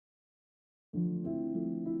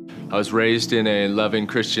I was raised in a loving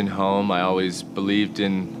Christian home. I always believed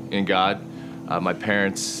in God. My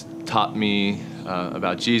parents taught me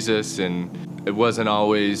about Jesus, and it wasn't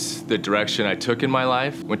always the direction I took in my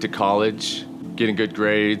life. Went to college, getting good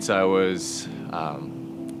grades. I was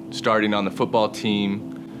starting on the football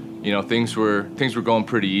team. You know, things were going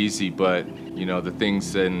pretty easy, but you know, the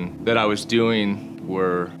things that I was doing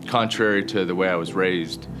were contrary to the way I was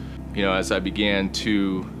raised. You know, as I began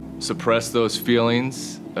to suppress those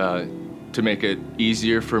feelings to make it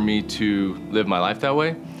easier for me to live my life that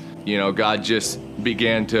way, you know, God just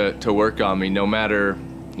began to work on me. No matter,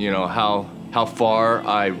 you know, how far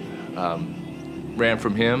I ran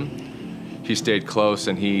from Him, He stayed close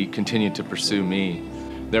and He continued to pursue me.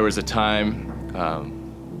 There was a time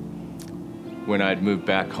when I'd moved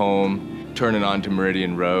back home, turning onto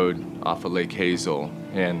Meridian Road off of Lake Hazel,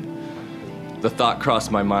 and the thought crossed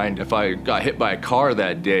my mind, if I got hit by a car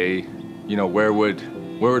that day, you know, where would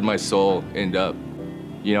my soul end up?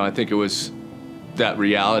 You know, I think it was that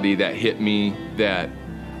reality that hit me, that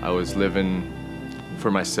I was living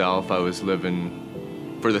for myself. I was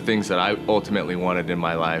living for the things that I ultimately wanted in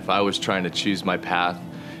my life. I was trying to choose my path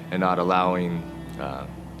and not allowing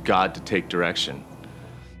God to take direction.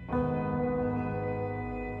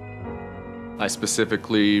 I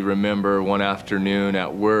specifically remember one afternoon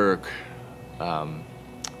at work,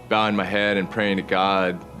 bowing my head and praying to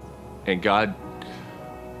God, and God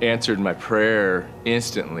answered my prayer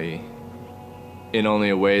instantly in only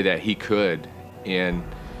a way that He could. And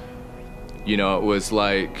you know, it was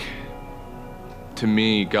like, to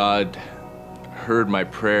me, God heard my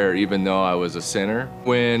prayer even though I was a sinner.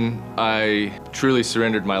 When I truly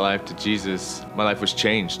surrendered my life to Jesus, my life was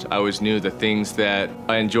changed. I always knew the things that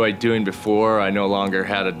I enjoyed doing before, I no longer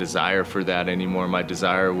had a desire for that anymore. My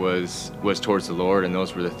desire was towards the Lord, and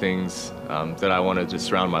those were the things that I wanted to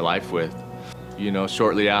surround my life with. You know,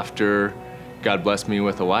 shortly after, God blessed me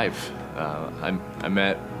with a wife. I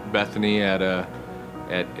met Bethany at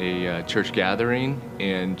a church gathering,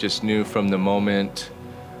 and just knew from the moment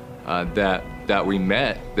that we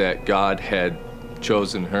met that God had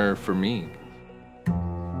chosen her for me.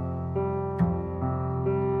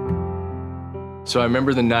 So I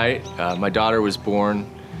remember the night my daughter was born.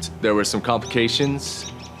 There were some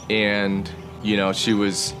complications, and you know, she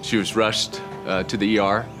was rushed to the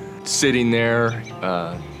ER. Sitting there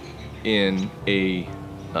in a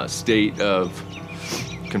state of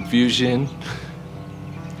confusion,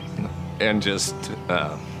 and just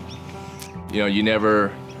you know, you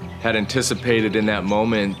never had anticipated in that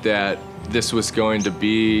moment that this was going to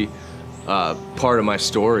be part of my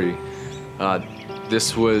story.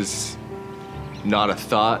 This was not a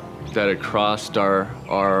thought that had crossed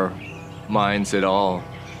our minds at all.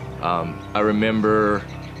 I remember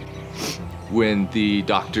when the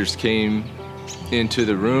doctors came into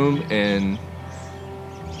the room and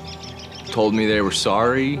told me they were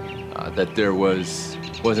sorry, that there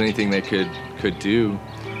wasn't anything they could do,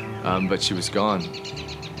 but she was gone.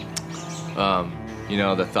 You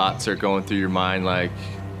know, the thoughts are going through your mind like,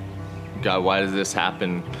 God, why does this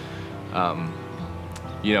happen?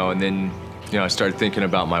 You know, and then, you know, I started thinking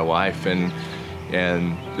about my wife and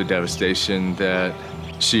the devastation that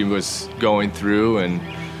she was going through, and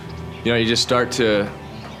you know, you just start to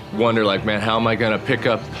wonder, like, man, how am I gonna pick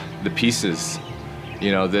up the pieces?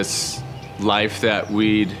 You know, this life that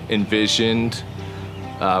we'd envisioned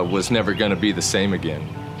was never gonna be the same again.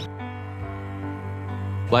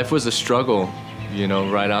 Life was a struggle, you know,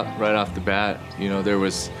 right off the bat. You know, there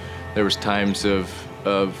was times of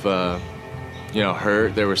you know,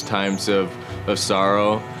 hurt. There was times of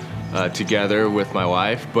sorrow together with my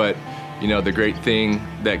wife. But you know, the great thing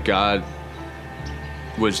that God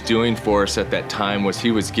was doing for us at that time was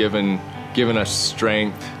He was giving us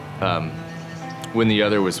strength when the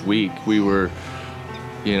other was weak. We were,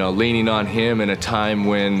 you know, leaning on Him in a time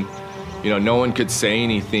when, you know, no one could say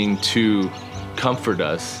anything to comfort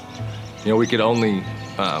us. You know, we could only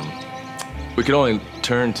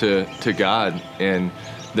turn to God and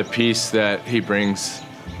the peace that He brings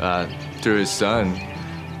through His Son.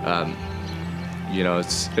 You know,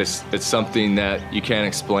 it's something that you can't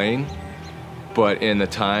explain, but in the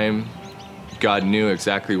time, God knew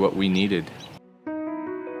exactly what we needed.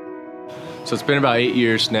 So it's been about 8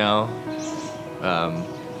 years now.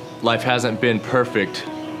 Life hasn't been perfect,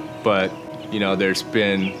 but you know, there's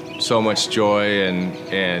been so much joy,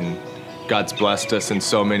 and God's blessed us in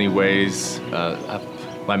so many ways.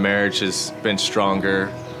 My marriage has been stronger.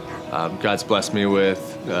 God's blessed me with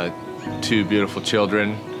 2 beautiful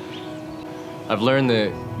children. I've learned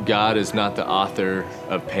that God is not the author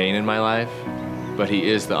of pain in my life, but He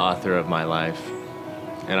is the author of my life,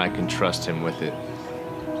 and I can trust Him with it.